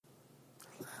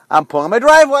I'm pulling my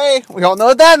driveway. We all know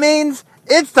what that means.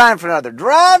 It's time for another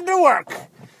drive to work.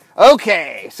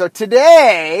 Okay, so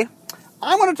today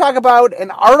I'm going to talk about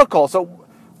an article. So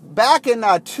back in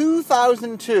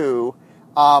 2002,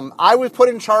 I was put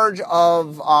in charge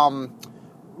of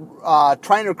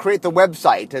trying to create the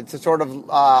website. It's a sort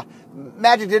of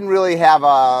Magic didn't really have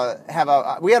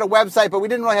we had a website, but we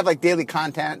didn't really have like daily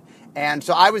content. And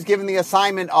so I was given the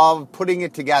assignment of putting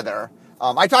it together.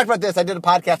 I talked about this. I did a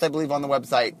podcast, I believe, on the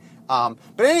website.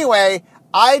 But anyway,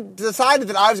 I decided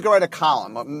that I was going to write a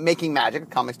column, Making Magic, a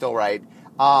column I still write.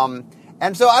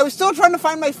 And so I was still trying to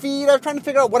find my feed. I was trying to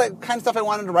figure out what kind of stuff I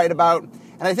wanted to write about.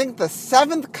 And I think the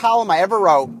 7th column I ever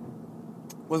wrote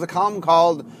was a column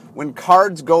called When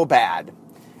Cards Go Bad.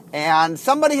 And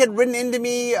somebody had written into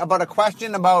me about a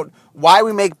question about why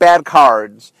we make bad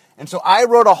cards. And so I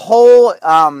wrote a whole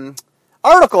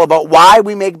article about why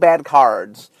we make bad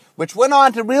cards, which went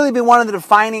on to really be one of the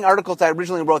defining articles I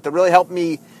originally wrote that really helped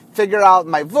me figure out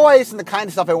my voice and the kind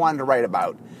of stuff I wanted to write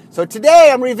about. So today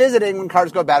I'm revisiting When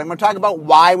Cards Go Bad. I'm going to talk about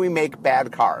why we make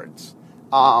bad cards.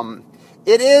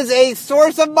 It is a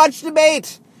source of much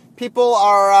debate. People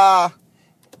are,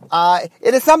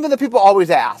 it is something that people always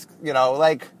ask,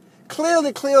 like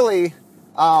clearly.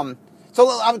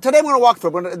 Today I'm going to walk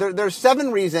through. There's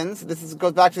 7 reasons.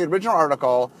 Goes back to the original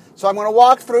article. So I'm going to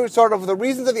walk through sort of the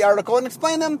reasons of the article and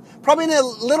explain them probably in a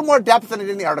little more depth than I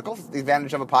did in the article. It's the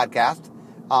advantage of a podcast.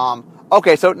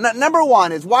 Okay, so number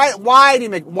 1 is why do you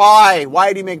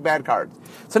make bad cards?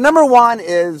 So number 1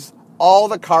 is all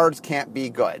the cards can't be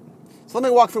good. So let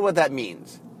me walk through what that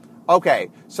means. Okay,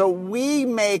 so we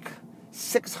make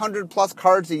 600 plus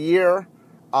cards a year.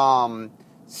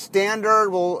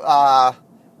 Standard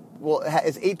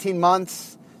is 18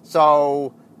 months,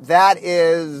 so that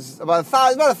is about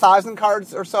 1,000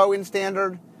 cards or so in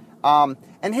standard.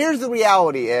 And here's the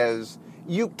reality is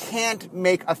you can't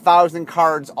make 1,000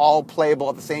 cards all playable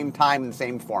at the same time in the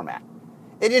same format.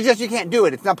 You can't do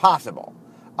it. It's not possible.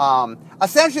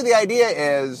 Essentially the idea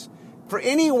is for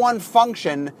any one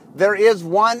function, there is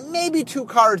one, maybe 2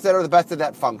 cards that are the best of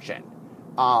that function.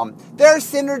 There are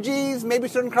synergies, maybe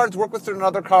certain cards work with certain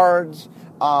other cards.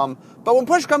 But when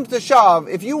push comes to shove,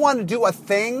 if you want to do a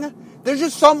thing, there's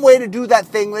just some way to do that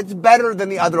thing that's better than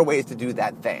the other ways to do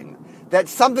that thing. That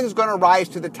something's going to rise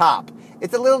to the top.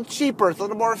 It's a little cheaper, it's a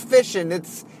little more efficient, it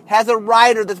has a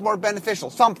rider that's more beneficial,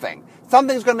 something.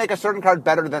 Something's going to make a certain card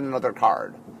better than another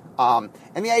card. And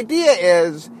the idea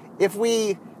is,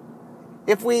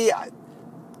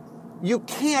 you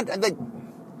can't,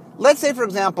 let's say for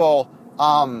example,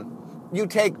 you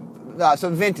take,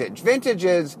 Vintage. Vintage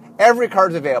is every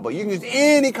card's available. You can use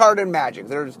any card in Magic.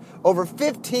 There's over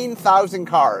 15,000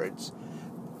 cards.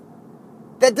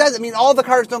 That doesn't mean all the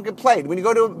cards don't get played. When you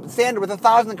go to Standard with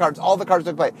 1,000 cards, all the cards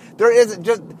don't get played. There is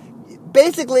just,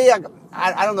 basically,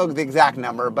 I don't know the exact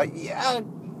number, but yeah,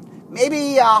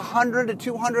 maybe 100 to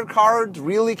 200 cards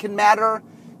really can matter.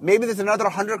 Maybe there's another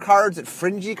 100 cards that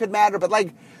fringy could matter, but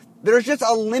there's just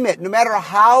a limit. No matter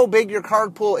how big your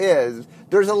card pool is,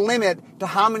 there's a limit to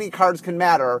how many cards can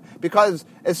matter, because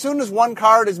as soon as one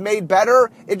card is made better,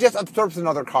 it just absorbs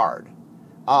another card.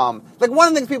 One of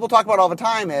the things people talk about all the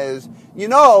time is,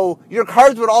 your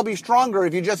cards would all be stronger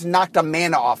if you just knocked a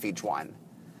mana off each one.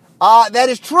 That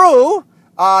is true.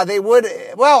 They would,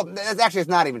 it's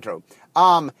not even true.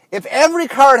 If every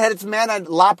card had its mana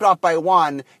lopped off by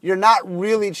 1, you're not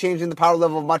really changing the power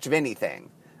level of much of anything.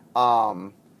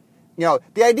 The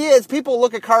idea is people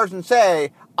look at cards and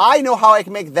say, I know how I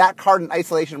can make that card in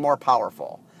isolation more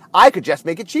powerful. I could just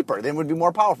make it cheaper, then it would be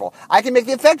more powerful. I can make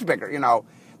the effect bigger,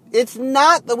 It's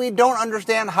not that we don't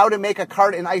understand how to make a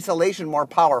card in isolation more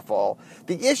powerful.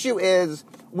 The issue is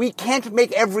we can't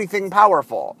make everything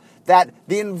powerful. That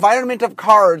the environment of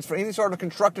cards for any sort of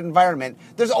constructed environment,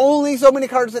 there's only so many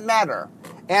cards that matter.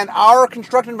 And our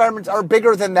constructed environments are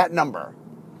bigger than that number.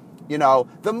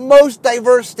 The most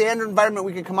diverse standard environment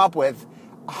we can come up with,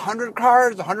 100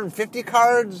 cards, 150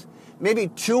 cards, maybe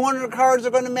 200 cards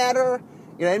are going to matter.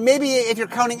 And maybe if you're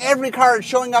counting every card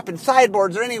showing up in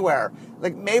sideboards or anywhere,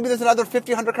 maybe there's another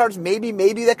 50, 100 cards,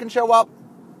 maybe that can show up.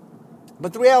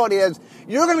 But the reality is,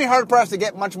 you're going to be hard-pressed to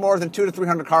get much more than 200 to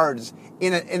 300 cards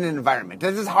in an environment.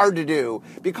 This is hard to do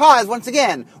because, once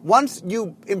again, once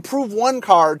you improve one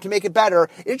card to make it better,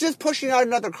 it's just pushing out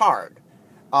another card.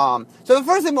 So the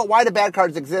first thing about why the bad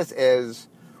cards exist is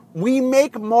we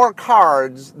make more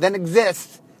cards than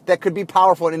exist that could be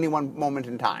powerful at any one moment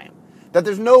in time. That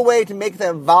there's no way to make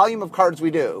the volume of cards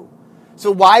we do.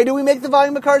 So why do we make the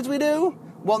volume of cards we do?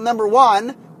 Well, number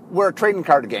 1, we're a trading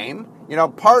card game.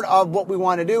 Part of what we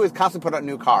want to do is constantly put out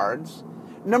new cards.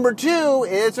 Number 2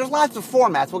 is there's lots of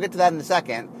formats. We'll get to that in a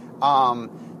second.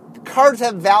 cards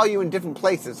have value in different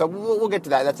places. So we'll get to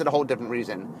that. That's a whole different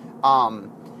reason.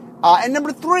 And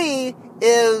number 3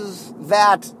 is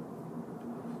that,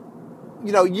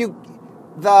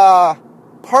 the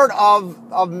part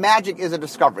of Magic is a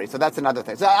discovery. So that's another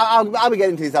thing. So I'll be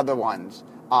getting to these other ones.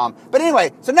 But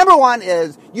anyway, so number 1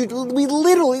 is we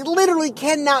literally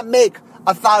cannot make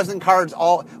 1,000 cards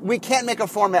we can't make a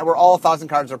format where all 1,000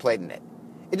 cards are played in it.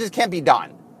 It just can't be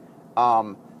done.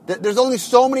 There's only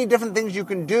so many different things you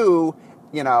can do,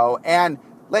 and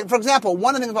like, for example,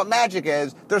 one of the things about Magic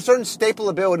is there's certain staple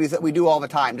abilities that we do all the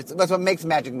time. That's what makes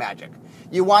Magic Magic.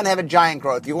 You want to have a giant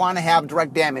growth. You want to have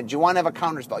direct damage. You want to have a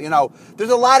counterspell. There's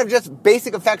a lot of just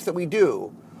basic effects that we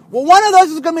do. Well, one of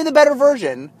those is going to be the better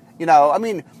version.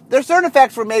 There's certain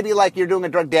effects where maybe like you're doing a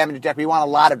direct damage deck where you want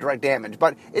a lot of direct damage.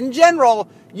 But in general,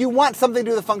 you want something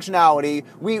to do with the functionality.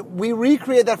 We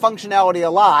recreate that functionality a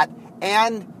lot.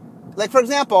 And, like, for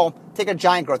example, take a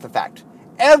giant growth effect.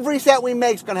 Every set we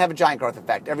make is going to have a giant growth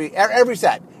effect. Every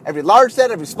set. Every large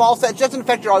set, every small set, it's just an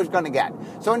effect you're always going to get.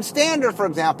 So in Standard, for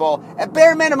example, at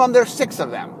bare minimum, there's 6 of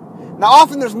them. Now,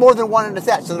 often there's more than one in a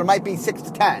set, so there might be 6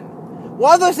 to 10.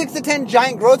 One of those 6 to 10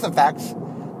 giant growth effects,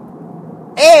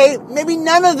 maybe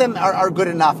none of them are good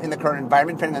enough in the current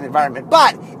environment, depending on the environment.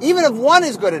 But even if one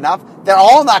is good enough, they're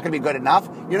all not going to be good enough.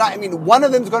 One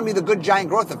of them is going to be the good giant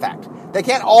growth effect. They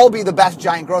can't all be the best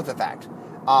giant growth effect.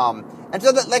 And so,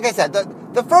 like I said,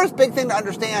 the first big thing to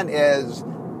understand is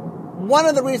one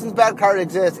of the reasons bad cards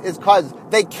exist is because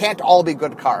they can't all be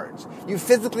good cards. You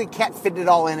physically can't fit it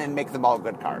all in and make them all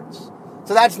good cards.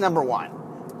 So that's number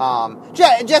 1.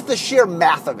 Just the sheer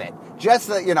math of it. Just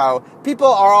the, people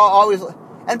are always...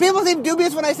 And people seem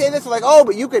dubious when I say this. They're like,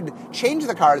 but you could change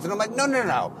the cards. And I'm like,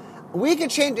 no. We can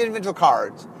change individual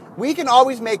cards. We can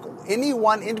always make any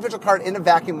one individual card in a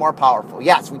vacuum more powerful.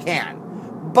 Yes, we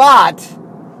can. But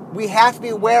we have to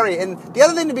be wary. And the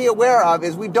other thing to be aware of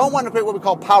is we don't want to create what we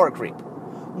call power creep.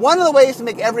 One of the ways to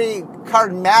make every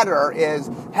card matter is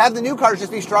have the new cards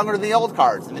just be stronger than the old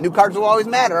cards. And the new cards will always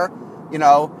matter.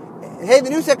 Hey, the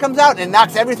new set comes out and it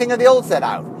knocks everything of the old set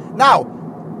out. Now,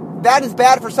 that is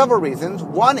bad for several reasons.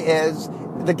 One is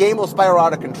the game will spiral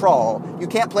out of control. You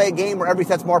can't play a game where every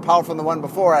set's more powerful than the one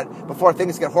before it, before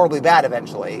things get horribly bad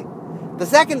eventually. The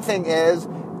second thing is,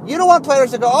 you don't want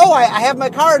players to go, I have my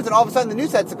cards, and all of a sudden the new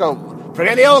sets go,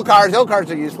 forget the old cards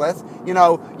are useless. You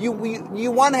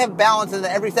want to have balance and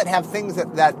that every set have things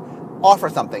that offer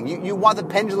something. You want the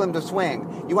pendulum to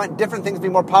swing. You want different things to be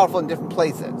more powerful in different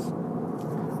places.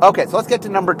 Okay, so let's get to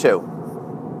number 2.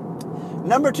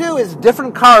 Number 2 is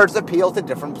different cards appeal to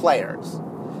different players.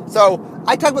 So,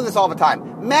 I talk about this all the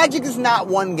time. Magic is not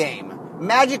one game.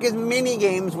 Magic is mini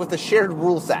games with a shared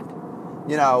rule set.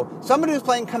 Somebody who's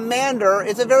playing Commander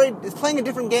is playing a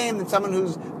different game than someone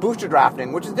who's booster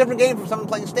drafting, which is a different game from someone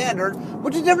playing Standard,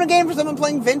 which is a different game from someone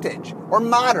playing Vintage, or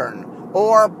Modern,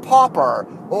 or Pauper,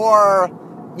 or,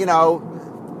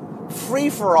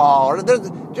 Free-for-all.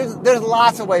 There's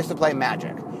lots of ways to play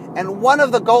Magic. And one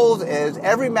of the goals is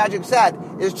every Magic set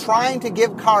is trying to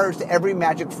give cards to every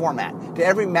Magic format, to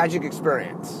every Magic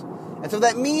experience. And so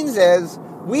that means is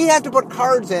we have to put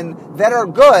cards in that are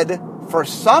good for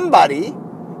somebody,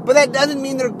 but that doesn't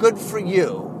mean they're good for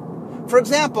you. For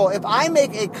example, if I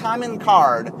make a common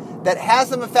card that has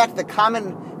some effect that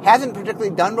common hasn't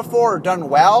particularly done before or done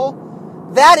well,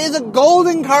 that is a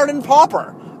golden card in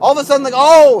Pauper. All of a sudden,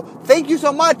 thank you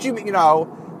so much,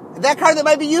 that card that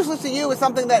might be useless to you is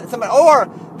something that or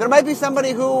there might be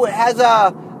somebody who has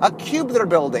a cube they're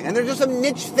building, and there's just some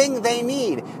niche thing they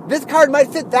need. This card might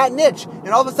fit that niche, and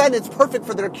all of a sudden it's perfect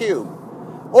for their cube.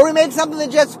 Or we make something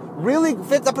that just really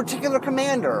fits a particular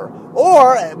commander.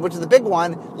 Or, which is the big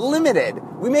one, Limited.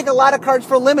 We make a lot of cards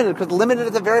for Limited, because Limited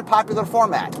is a very popular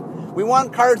format. We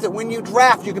want cards that when you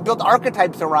draft, you can build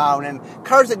archetypes around, and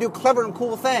cards that do clever and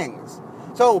cool things.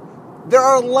 So, there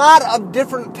are a lot of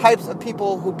different types of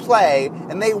people who play,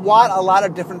 and they want a lot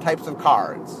of different types of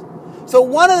cards. So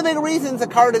one of the big reasons a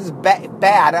card is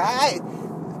bad, I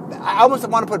almost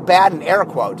want to put bad in air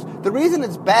quotes. The reason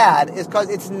it's bad is because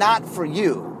it's not for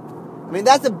you.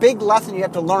 That's a big lesson you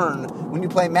have to learn when you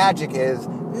play Magic is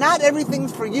not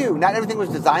everything's for you. Not everything was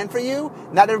designed for you.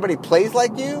 Not everybody plays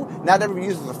like you. Not everybody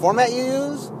uses the format you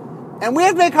use. And we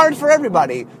have to make cards for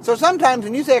everybody. So sometimes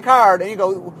when you say a card and you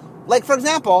go, like for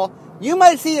example, you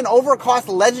might see an overcost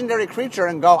legendary creature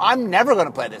and go, I'm never going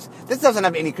to play this. This doesn't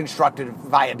have any constructed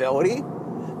viability.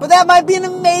 But that might be an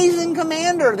amazing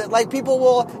commander that people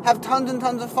will have tons and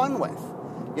tons of fun with.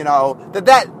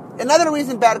 Another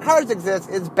reason bad cards exist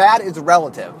is bad is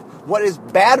relative. What is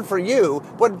bad for you,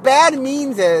 what bad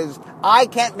means is I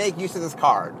can't make use of this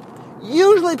card.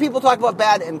 usually people talk about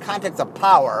bad in context of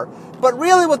power, but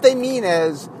really what they mean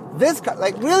is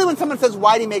really when someone says,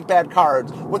 why do you make bad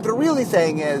cards, what they're really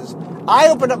saying is, I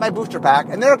opened up my booster pack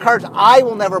and there are cards I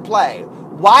will never play.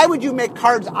 Why would you make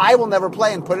cards I will never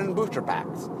play and put it in booster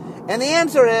packs? And the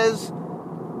answer is,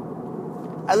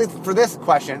 at least for this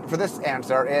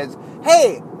answer is,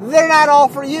 hey, they're not all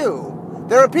for you.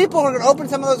 There are people who are going to open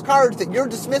some of those cards that you're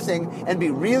dismissing and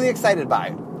be really excited by.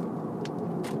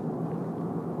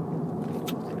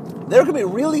 They're going to be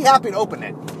really happy to open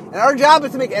it. And our job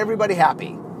is to make everybody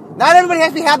happy. Not everybody has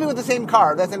to be happy with the same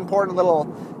card. That's an important little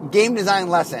game design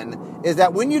lesson, is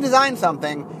that when you design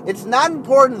something, it's not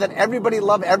important that everybody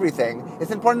love everything.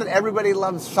 It's important that everybody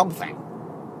loves something.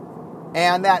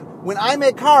 And that when I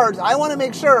make cards, I want to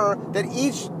make sure that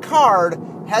each card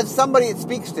has somebody it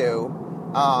speaks to.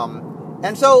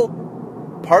 And so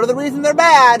part of the reason they're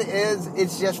bad is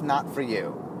it's just not for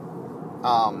you.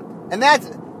 And that's,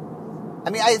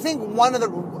 I think when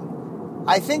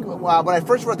I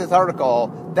first wrote this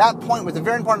article, that point was a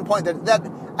very important point that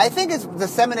I think is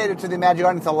disseminated to the Magic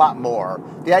audience a lot more.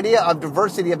 The idea of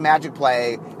diversity of Magic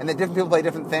play and that different people play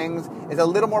different things is a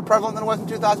little more prevalent than it was in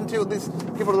 2002. At least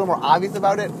people are a little more obvious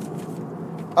about it.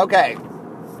 Okay.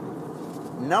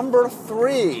 Number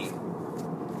 3.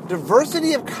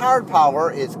 Diversity of card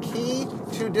power is key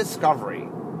to discovery.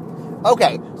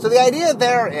 Okay, so the idea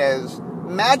there is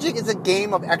Magic is a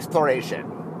game of exploration.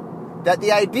 That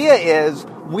the idea is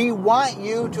we want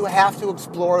you to have to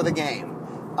explore the game.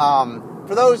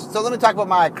 So let me talk about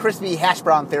my crispy hash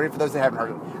brown theory for those that haven't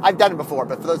heard it. I've done it before,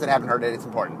 but for those that haven't heard it, it's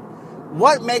important.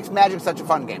 What makes Magic such a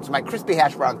fun game? So my crispy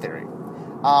hash brown theory.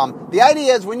 The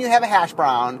idea is when you have a hash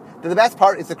brown, the best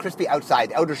part is the crispy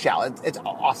outside, the outer shell. It's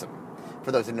awesome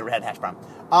for those that never had hash brown.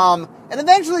 And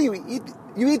eventually you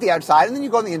eat the outside, and then you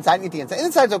go on the inside and eat the inside. The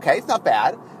inside's okay. It's not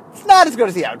bad. It's not as good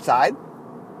as the outside.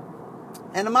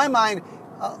 And in my mind,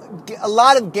 a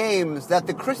lot of games that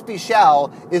the crispy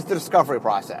shell is the discovery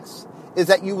process, is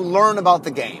that you learn about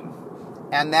the game.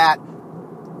 And that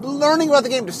learning about the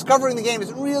game, discovering the game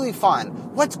is really fun.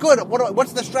 What's good?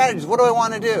 What's the strategies? What do I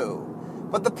want to do?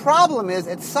 But the problem is,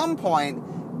 at some point,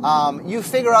 you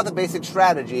figure out the basic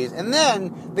strategies, and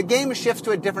then the game shifts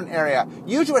to a different area.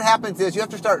 Usually what happens is you have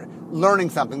to start learning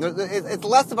something. It's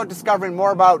less about discovering,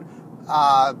 more about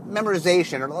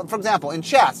memorization. Or, for example, in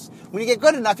chess, when you get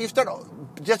good enough, you start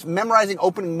just memorizing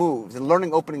opening moves and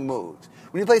learning opening moves.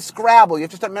 When you play Scrabble, you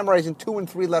have to start memorizing 2- and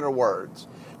 3-letter words.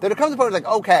 Then it comes to a point where it's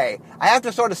like, okay, I have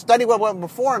to sort of study what went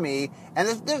before me, and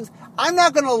I'm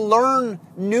not going to learn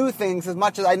new things as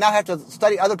much as I now have to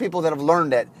study other people that have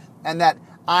learned it, and that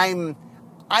I'm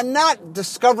not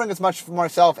discovering as much for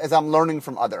myself as I'm learning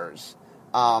from others.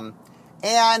 And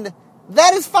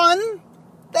that is fun.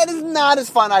 That is not as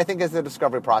fun, I think, as the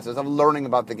discovery process of learning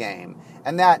about the game.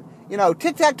 And that,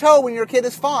 tic-tac-toe when you're a kid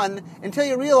is fun until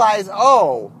you realize,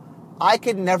 I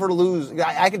could never lose.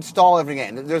 I could stall every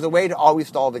game. There's a way to always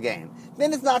stall the game.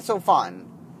 Then it's not so fun,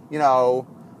 And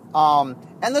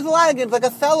there's a lot of games, like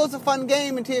Othello's a fun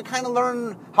game until you kind of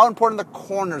learn how important the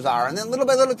corners are. And then little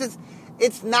by little,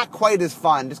 it's not quite as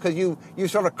fun just because you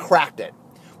sort of cracked it.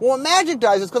 Well, what Magic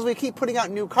does is, because we keep putting out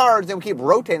new cards and we keep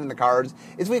rotating the cards,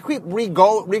 is we keep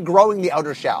regrowing the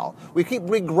outer shell. We keep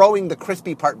regrowing the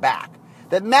crispy part back.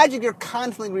 That Magic, you're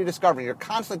constantly rediscovering. You're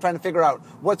constantly trying to figure out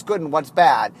what's good and what's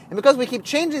bad. And because we keep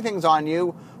changing things on you,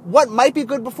 what might be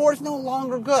good before is no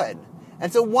longer good.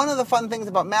 And so one of the fun things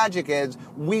about Magic is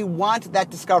we want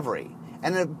that discovery.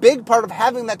 And a big part of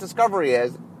having that discovery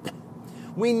is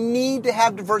we need to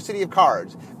have diversity of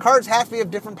cards. Cards have to be of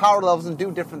different power levels and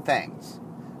do different things.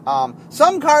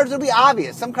 Some cards will be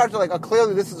obvious. Some cards are like,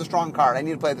 clearly this is a strong card. I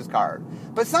need to play this card.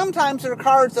 But sometimes there are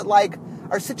cards that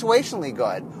are situationally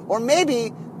good. Or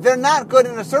maybe they're not good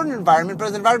in a certain environment, but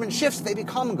as the environment shifts, they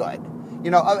become good.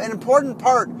 An important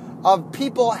part of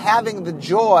people having the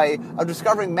joy of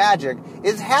discovering Magic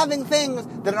is having things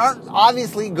that aren't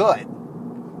obviously good.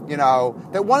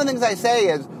 That one of the things I say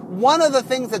is, one of the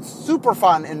things that's super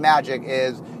fun in Magic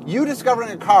is you discovering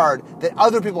a card that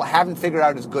other people haven't figured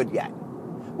out is good yet.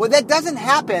 Well, that doesn't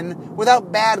happen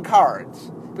without bad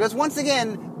cards. Because once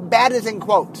again, bad is in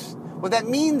quotes. What that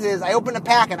means is I open a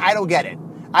pack and I don't get it.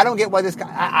 I don't get why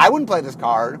I wouldn't play this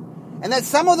card. And that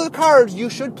some of the cards you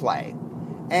should play.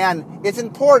 And it's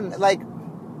important,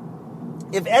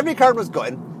 if every card was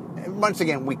good, once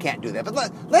again, we can't do that.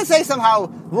 But let's say somehow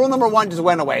rule number 1 just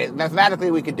went away. Mathematically,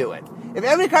 we could do it. If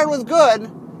every card was good,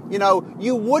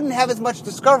 you wouldn't have as much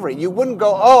discovery. You wouldn't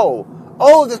go,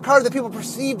 this card that people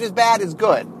perceived as bad is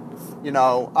good.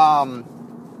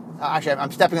 Actually,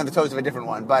 I'm stepping on the toes of a different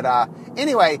one. But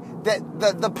anyway,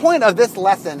 the point of this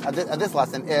lesson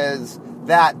is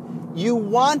that you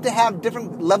want to have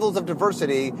different levels of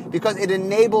diversity because it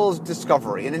enables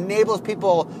discovery. It enables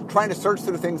people trying to search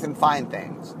through things and find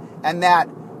things. And that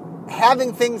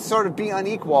having things sort of be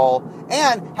unequal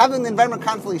and having the environment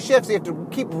constantly shift, so you have to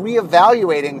keep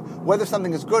reevaluating whether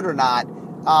something is good or not,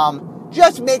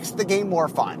 just makes the game more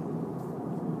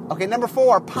fun. Okay, number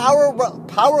 4,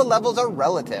 power levels are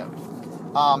relative.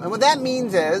 And what that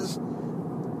means is,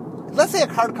 let's say a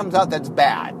card comes out that's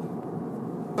bad.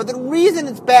 But the reason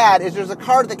it's bad is there's a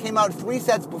card that came out 3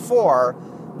 sets before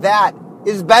that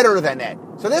is better than it.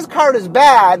 So this card is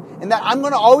bad, and that I'm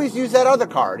going to always use that other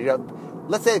card.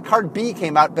 Let's say card B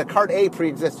came out, but card A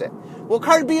pre-existed. Well,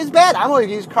 card B is bad. I'm going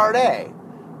to use card A.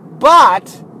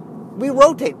 But we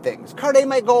rotate things. Card A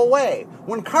might go away.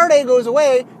 When card A goes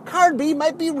away, card B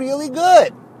might be really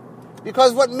good.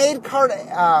 Because what made card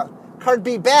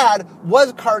B bad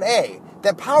was card A.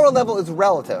 That power level is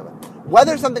relative.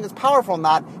 Whether something is powerful or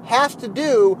not has to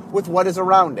do with what is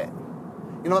around it.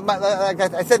 Like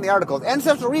I said in the article,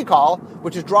 Ancestral Recall,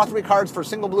 which is draw 3 cards for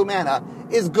single blue mana,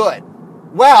 is good.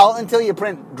 Well, until you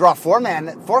draw 4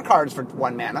 cards for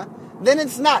 1 mana, then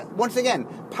it's not. Once again,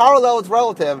 power level is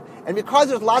relative, and because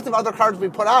there's lots of other cards we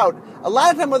put out, a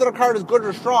lot of time whether a card is good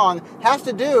or strong has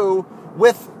to do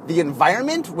with the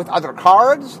environment, with other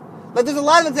cards. Like there's a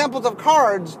lot of examples of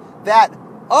cards that,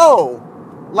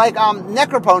 like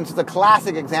Necroponents is a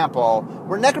classic example,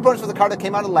 where Necroponents was a card that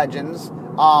came out of Legends,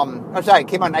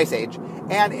 came out in Ice Age,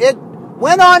 and it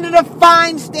went on to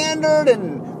define Standard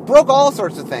and broke all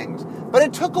sorts of things. But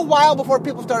it took a while before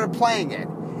people started playing it.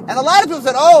 And a lot of people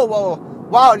said,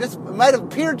 wow, it might have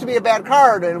appeared to be a bad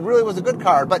card, and it really was a good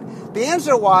card. But the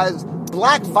answer was,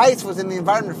 Black Vice was in the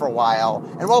environment for a while,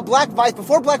 and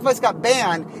before Black Vice got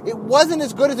banned, it wasn't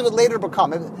as good as it would later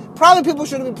become. Probably people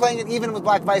should have been playing it even with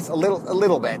Black Vice a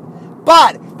little bit.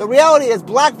 But the reality is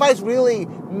Black Vice really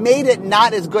made it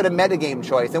not as good a metagame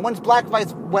choice. And once Black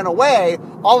Vice went away,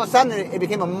 all of a sudden it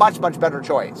became a much, much better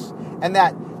choice. And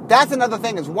that's another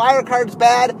thing, is why are cards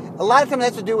bad? A lot of times it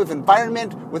has to do with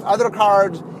environment, with other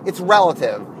cards. It's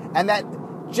relative. And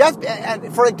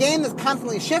and for a game that's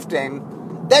constantly shifting,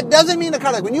 that doesn't mean the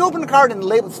card, like when you open a card and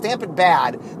stamp it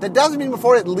bad, that doesn't mean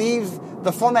before it leaves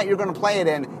the format you're going to play it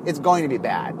in, it's going to be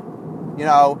bad.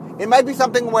 It might be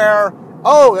something where,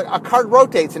 a card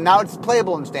rotates and now it's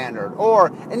playable in Standard. Or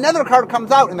another card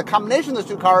comes out and the combination of those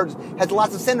 2 cards has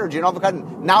lots of synergy and all of a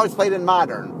sudden now it's played in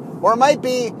Modern. Or it might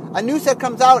be a new set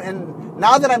comes out and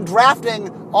now that I'm drafting,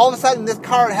 all of a sudden this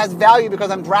card has value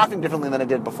because I'm drafting differently than I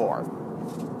did before.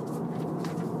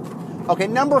 Okay,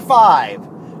 number 5.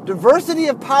 Diversity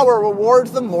of power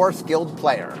rewards the more skilled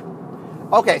player.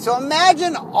 Okay, so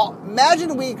imagine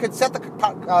we could set the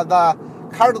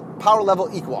card power level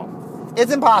equal.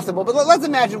 It's impossible, but let's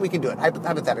imagine we can do it,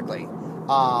 hypothetically.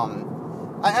 And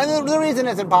the reason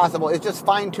it's impossible is just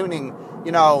fine-tuning.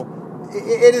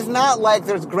 It is not like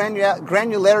there's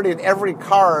granularity in every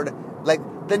card, like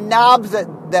the knobs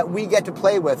that we get to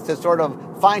play with to sort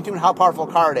of fine-tune how powerful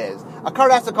a card is. A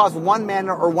card has to cost 1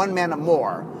 mana or 1 mana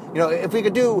more. If we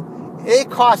could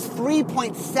it costs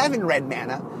 3.7 red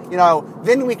mana,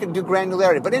 then we could do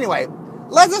granularity. But anyway,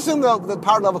 let's assume the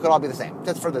power level could all be the same,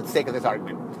 just for the sake of this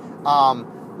argument.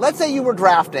 Let's say you were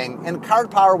drafting and card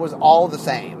power was all the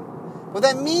same. What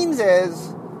that means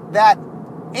is that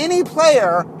any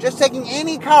player just taking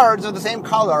any cards of the same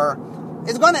color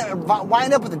is going to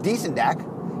wind up with a decent deck.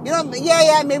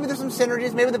 Maybe there's some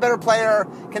synergies. Maybe the better player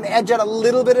can edge out a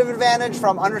little bit of advantage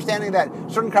from understanding that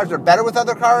certain cards are better with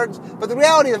other cards. But the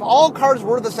reality is if all cards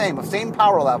were the same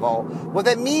power level, what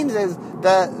that means is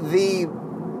the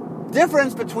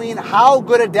difference between how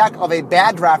good a deck of a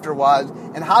bad drafter was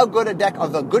and how good a deck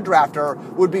of the good drafter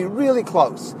would be really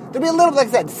close. There'd be a little, like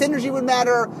I said, synergy would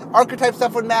matter, archetype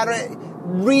stuff would matter,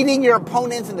 reading your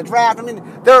opponents in the draft. I mean,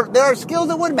 there are skills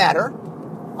that would matter.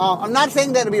 I'm not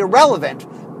saying that it'd be irrelevant,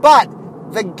 but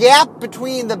the gap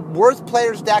between the worst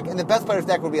player's deck and the best player's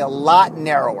deck would be a lot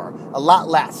narrower, a lot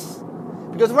less.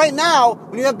 Because right now,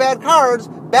 when you have bad cards,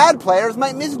 bad players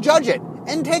might misjudge it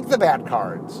and take the bad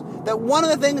cards. That one of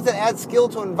the things that adds skill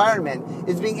to an environment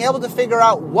is being able to figure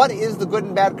out what is the good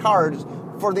and bad cards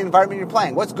for the environment you're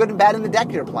playing. What's good and bad in the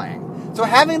deck you're playing. So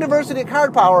having diversity of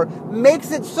card power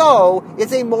makes it so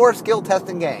it's a more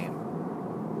skill-testing game.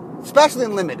 Especially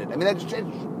in Limited. I mean,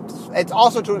 it's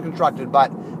also true in Constructed,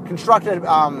 but Constructed,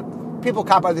 people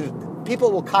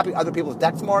will copy other people's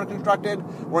decks more in Constructed,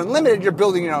 where in Limited, you're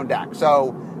building your own deck.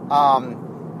 So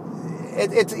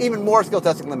it's even more skill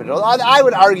testing Limited. I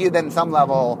would argue that in some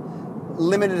level,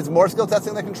 Limited is more skill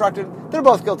testing than Constructed. They're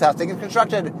both skill testing, and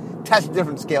Constructed tests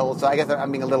different skills, so I guess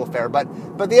I'm being a little fair.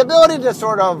 But the ability to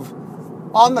sort of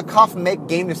on-the-cuff make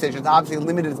game decisions. Obviously,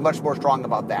 Limited is much more strong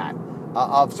about that,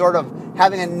 of sort of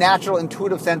having a natural,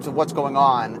 intuitive sense of what's going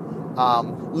on.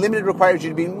 Limited requires you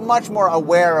to be much more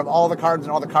aware of all the cards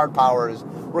and all the card powers.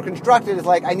 Where Constructed is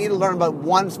like, I need to learn about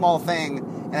one small thing,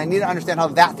 and I need to understand how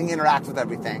that thing interacts with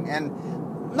everything.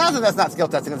 And not that that's not skill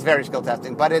testing, it's very skill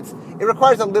testing, but it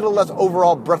requires a little less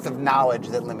overall breadth of knowledge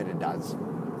that Limited does.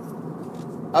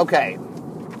 Okay.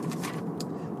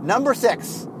 Number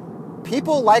 6.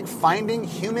 People like finding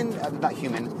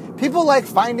people like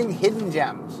finding hidden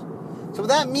gems. So what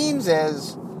that means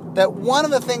is that one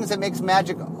of the things that makes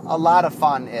Magic a lot of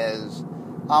fun is,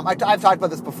 I've talked about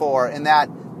this before, in that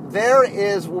there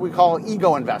is what we call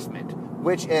ego investment,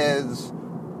 which is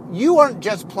you aren't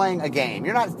just playing a game.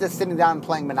 You're not just sitting down and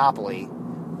playing Monopoly.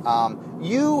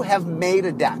 You have made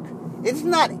a deck. It's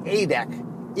not a deck.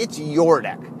 It's your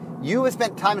deck. You have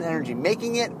spent time and energy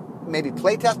making it, maybe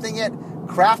playtesting it,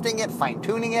 crafting it,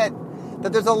 fine-tuning it.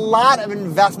 That there's a lot of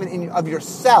investment of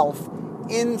yourself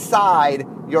inside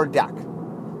your deck.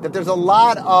 That there's a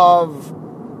lot of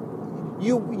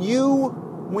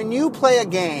when you play a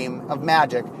game of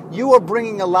Magic, you are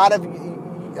bringing a lot of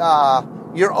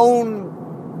your own,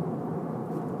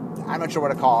 I'm not sure what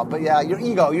to call it, but yeah, your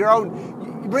ego, you're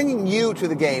bringing you to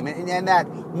the game. And that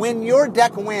when your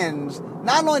deck wins,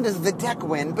 not only does the deck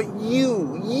win, but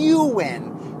you win.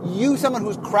 You, someone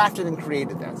who's crafted and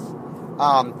created this.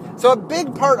 So a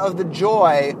big part of the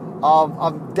joy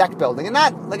of deck building, and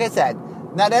not, like I said,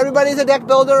 not everybody's a deck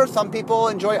builder. Some people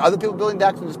enjoy other people building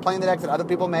decks and just playing the decks that other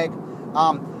people make.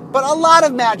 But a lot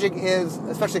of Magic is,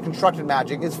 especially Constructed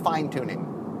Magic, is fine-tuning.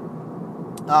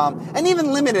 And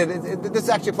even Limited, this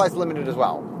actually applies to Limited as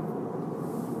well.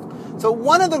 So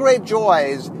one of the great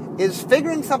joys is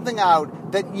figuring something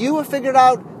out that you have figured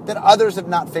out that others have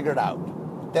not figured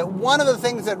out. That one of the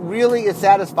things that really is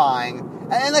satisfying,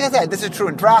 and like I said, this is true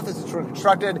in Draft, this is true in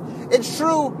Constructed, it's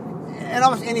true in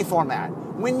almost any format.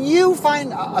 When you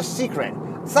find a secret,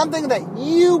 something that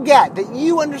you get, that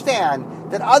you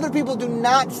understand, that other people do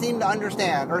not seem to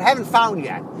understand or haven't found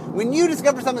yet, when you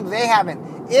discover something that they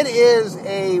haven't, it is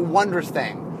a wondrous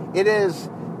thing.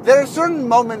 There are certain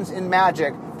moments in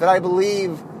Magic that I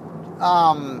believe,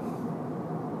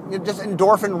 just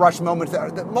endorphin rush moments,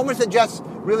 the moments that just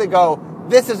really go,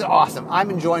 this is awesome. I'm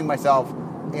enjoying myself.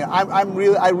 I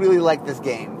really like this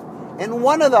game. And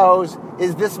one of those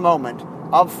is this moment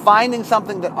of finding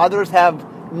something that others have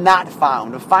not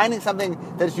found, of finding something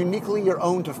that is uniquely your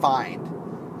own to find.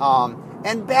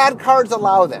 And bad cards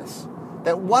allow this.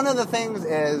 That one of the things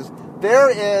is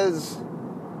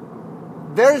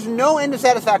there's no end of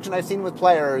satisfaction I've seen with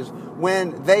players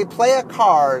when they play a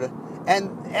card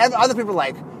and other people are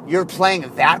like, you're playing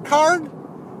that card?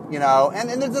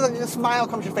 And there's like a smile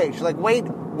comes to your face. You're like, wait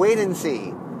and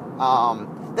see.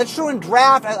 That's true in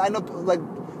Draft. I know, like,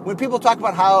 when people talk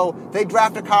about how they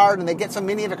draft a card and they get so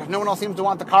many of it because no one else seems to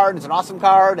want the card and it's an awesome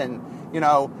card, and,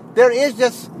 there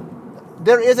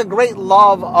is a great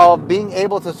love of being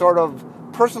able to sort of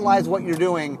personalize what you're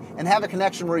doing and have a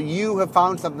connection where you have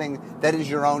found something that is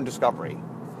your own discovery.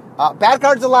 Bad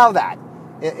cards allow that.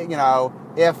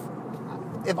 If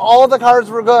all the cards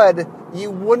were good, you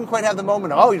wouldn't quite have the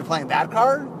moment of, oh, you're playing that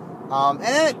card?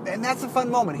 And that's a fun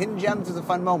moment. Hidden Gems is a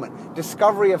fun moment.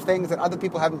 Discovery of things that other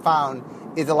people haven't found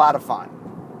is a lot of fun.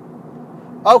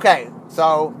 Okay,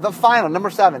 so the final, number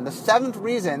 7, the 7th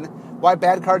reason why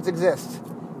bad cards exist.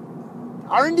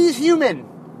 R&D is human.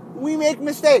 We make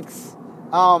mistakes.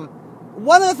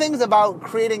 One of the things about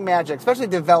creating Magic, especially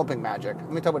developing Magic,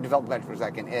 let me talk about developing Magic for a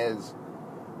second, is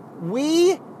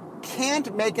we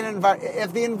can't make an environment.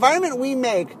 If the environment we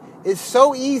make is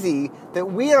so easy that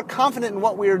we are confident in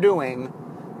what we are doing,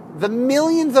 the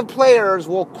millions of players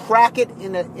will crack it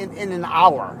in an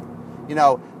hour.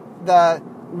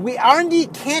 R&D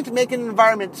can't make an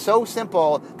environment so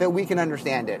simple that we can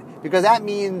understand it, because that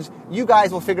means you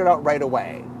guys will figure it out right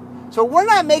away. So we're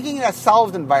not making it a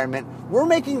solved environment. We're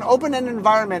making an open-ended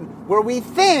environment where we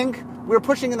think we're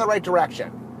pushing in the right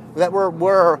direction. That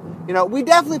we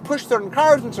definitely push certain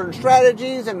cards and certain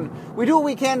strategies, and we do what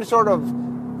we can to sort of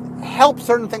help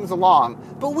certain things along,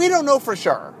 but we don't know for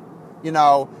sure,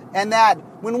 and that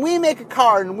when we make a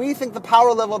card and we think the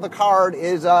power level of the card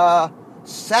is a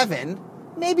 7,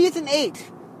 maybe it's an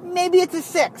 8, maybe it's a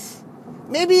 6,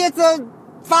 maybe it's a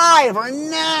 5 or a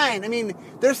 9. I mean,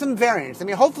 there's some variance. I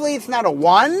mean, hopefully it's not a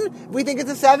 1, we think it's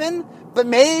a 7, but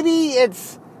maybe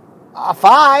it's a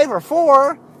 5 or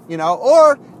 4,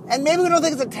 and maybe we don't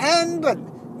think it's a 10, but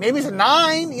maybe it's a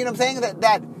 9, you know what I'm saying?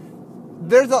 That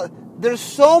there's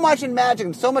so much in Magic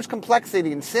and so much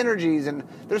complexity and synergies, and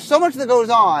there's so much that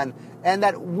goes on, and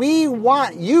that we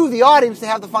want you, the audience, to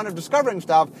have the fun of discovering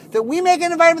stuff, that we make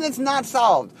an environment that's not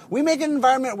solved. We make an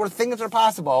environment where things are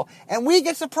possible, and we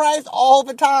get surprised all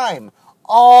the time.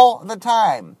 All the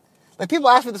time. Like, people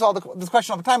ask me this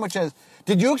question all the time, which is,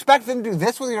 did you expect them to do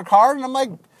this with your card? And I'm like,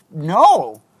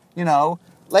 no. You know,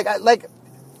 like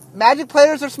Magic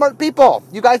players are smart people.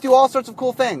 You guys do all sorts of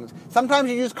cool things. Sometimes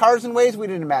you use cards in ways we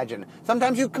didn't imagine.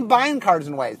 Sometimes you combine cards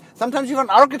in ways. Sometimes you run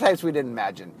archetypes we didn't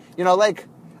imagine. You know, like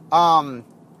I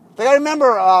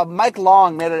remember Mike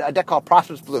Long made a deck called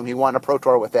Prosperous Bloom. He won a Pro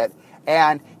Tour with it.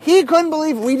 And he couldn't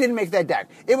believe we didn't make that deck.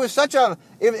 It was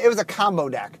it was a combo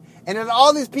deck. And in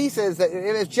all these pieces,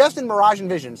 it was just in Mirage and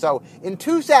Vision. So in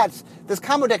 2 sets, this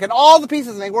combo deck had all the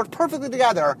pieces, and they worked perfectly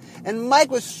together. And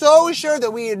Mike was so sure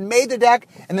that we had made the deck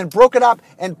and then broke it up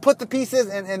and put the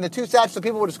pieces in the 2 sets so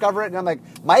people would discover it. And I'm like,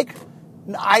 Mike,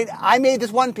 I made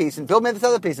this one piece, and Bill made this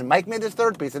other piece, and Mike made this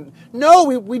third piece. And no,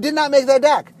 we did not make that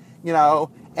deck, you know.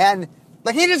 And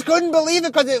like, he just couldn't believe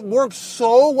it because it worked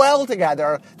so well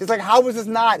together. It's like, how was this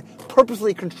not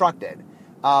purposely constructed?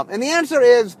 And the answer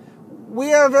is,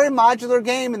 we are a very modular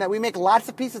game in that we make lots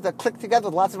of pieces that click together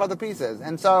with lots of other pieces.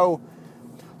 And so,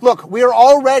 look, we are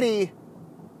already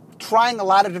trying a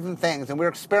lot of different things, and we're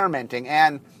experimenting.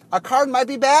 And a card might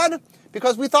be bad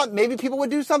because we thought maybe people would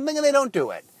do something and they don't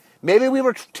do it. Maybe we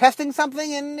were testing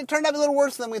something and it turned out a little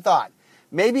worse than we thought.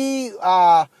 Maybe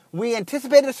we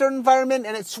anticipated a certain environment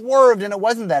and it swerved and it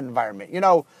wasn't that environment. You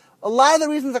know, a lot of the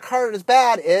reasons a card is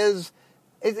bad is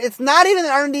it's not even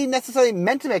that R&D necessarily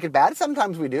meant to make it bad.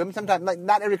 Sometimes we do. I mean, sometimes, like,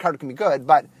 not every card can be good,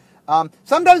 but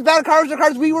sometimes bad cards are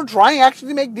cards we were trying actually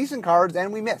to make decent cards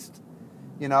and we missed.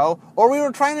 You know, or we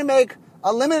were trying to make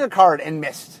a limited card and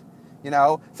missed. You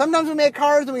know, sometimes we make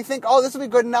cards and we think, oh, this will be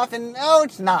good enough, and no,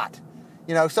 it's not.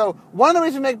 You know, so one of the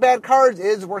reasons we make bad cards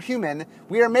is we're human.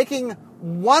 We are making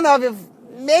one of, if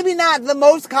maybe not the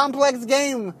most complex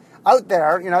game out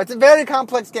there. You know, it's a very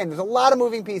complex game. There's a lot of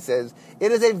moving pieces.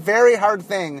 It is a very hard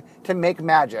thing to make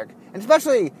Magic, and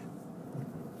especially,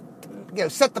 you know,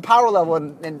 set the power level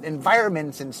and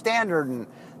environments and standard. And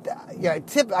I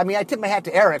tip my hat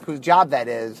to Eric, whose job that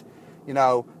is. You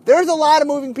know, there's a lot of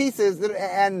moving pieces,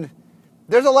 and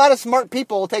there's a lot of smart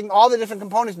people taking all the different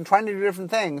components and trying to do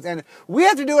different things, and we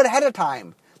have to do it ahead of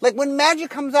time. Like, when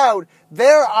Magic comes out,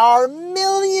 there are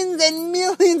millions and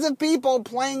millions of people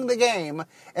playing the game.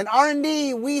 And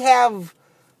R&D, we have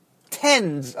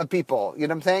tens of people, you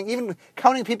know what I'm saying? Even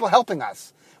counting people helping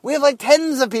us. We have, like,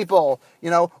 tens of people, you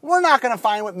know. We're not going to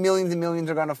find what millions and millions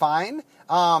are going to find.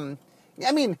 I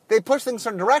mean, they push things in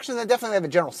certain directions. They definitely have a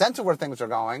general sense of where things are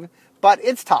going. But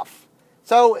it's tough.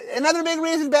 So, another big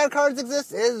reason bad cards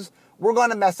exist is we're going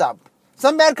to mess up.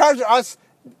 Some bad cards are us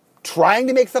trying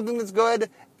to make something that's good,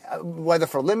 whether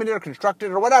for limited or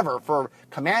constructed or whatever, for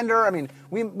Commander. I mean,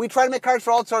 we try to make cards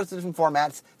for all sorts of different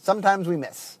formats. Sometimes we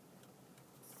miss.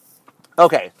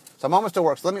 Okay, so I'm almost to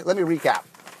work, so let me recap.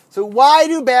 So why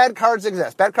do bad cards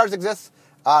exist? Bad cards exist,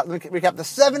 let me recap the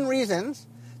 7 reasons.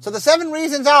 So the 7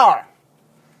 reasons are,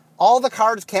 all the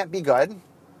cards can't be good,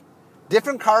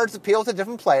 different cards appeal to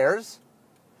different players,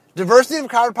 diversity of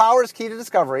card power is key to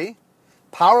discovery,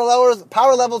 power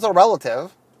levels are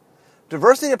relative,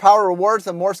 diversity of power rewards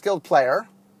the more skilled player,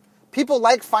 people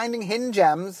like finding hidden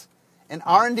gems, and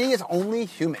R&D is only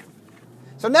human.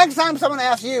 So next time someone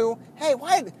asks you, hey,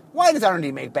 why does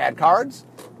R&D make bad cards?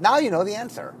 Now you know the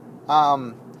answer.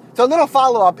 So a little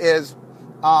follow-up is,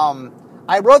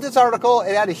 I wrote this article,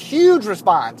 it had a huge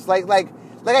response. Like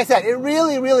I said, it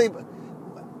really, really,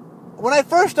 when I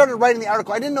first started writing the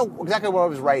article, I didn't know exactly what I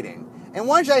was writing. And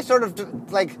once I sort of,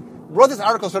 wrote this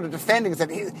article sort of defending and said,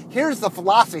 here's the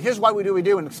philosophy, here's why we do what we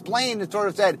do, and explained and sort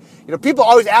of said, you know, people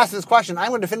always ask this question, I'm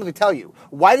going to definitively tell you.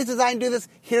 Why does design do this?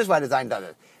 Here's why design does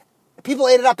it. People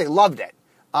ate it up, they loved it.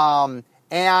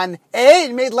 And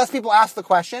it made less people ask the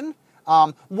question.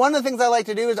 One of the things I like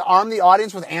to do is arm the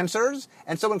audience with answers,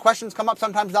 and so when questions come up,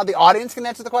 sometimes now the audience can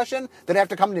answer the question, they don't have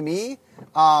to come to me.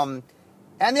 And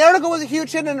the article was a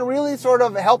huge hit, and it really sort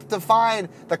of helped define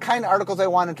the kind of articles I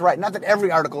wanted to write. Not that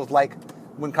every article is like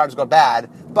when cards go bad,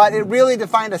 but it really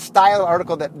defined a style of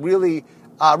article that really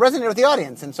resonated with the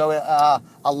audience, and so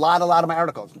a lot of my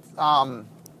articles.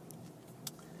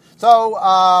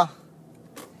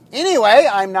 Anyway,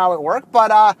 I'm now at work, but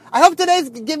I hope today's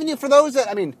given you, for those that,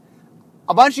 I mean,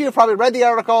 a bunch of you have probably read the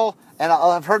article, and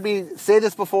have heard me say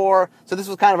this before, so this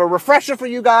was kind of a refresher for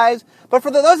you guys. But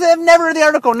for those that have never read the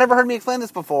article, never heard me explain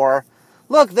this before,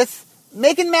 look,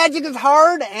 making Magic is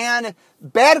hard, and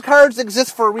bad cards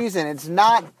exist for a reason. It's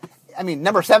not, I mean,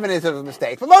 number 7 is a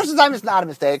mistake, but most of the time it's not a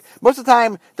mistake. Most of the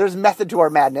time there's method to our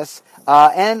madness,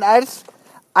 and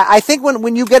I think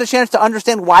when you get a chance to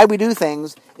understand why we do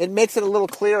things, it makes it a little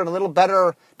clearer and a little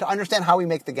better to understand how we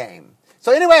make the game.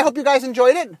 So anyway, I hope you guys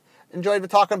enjoyed it. Enjoyed the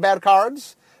talk on bad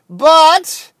cards.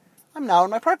 But I'm now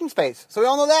in my parking space. So we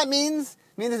all know that means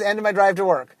it's the end of my drive to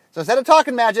work. So instead of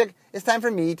talking magic, it's time for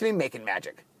me to be making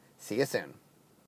magic. See you soon.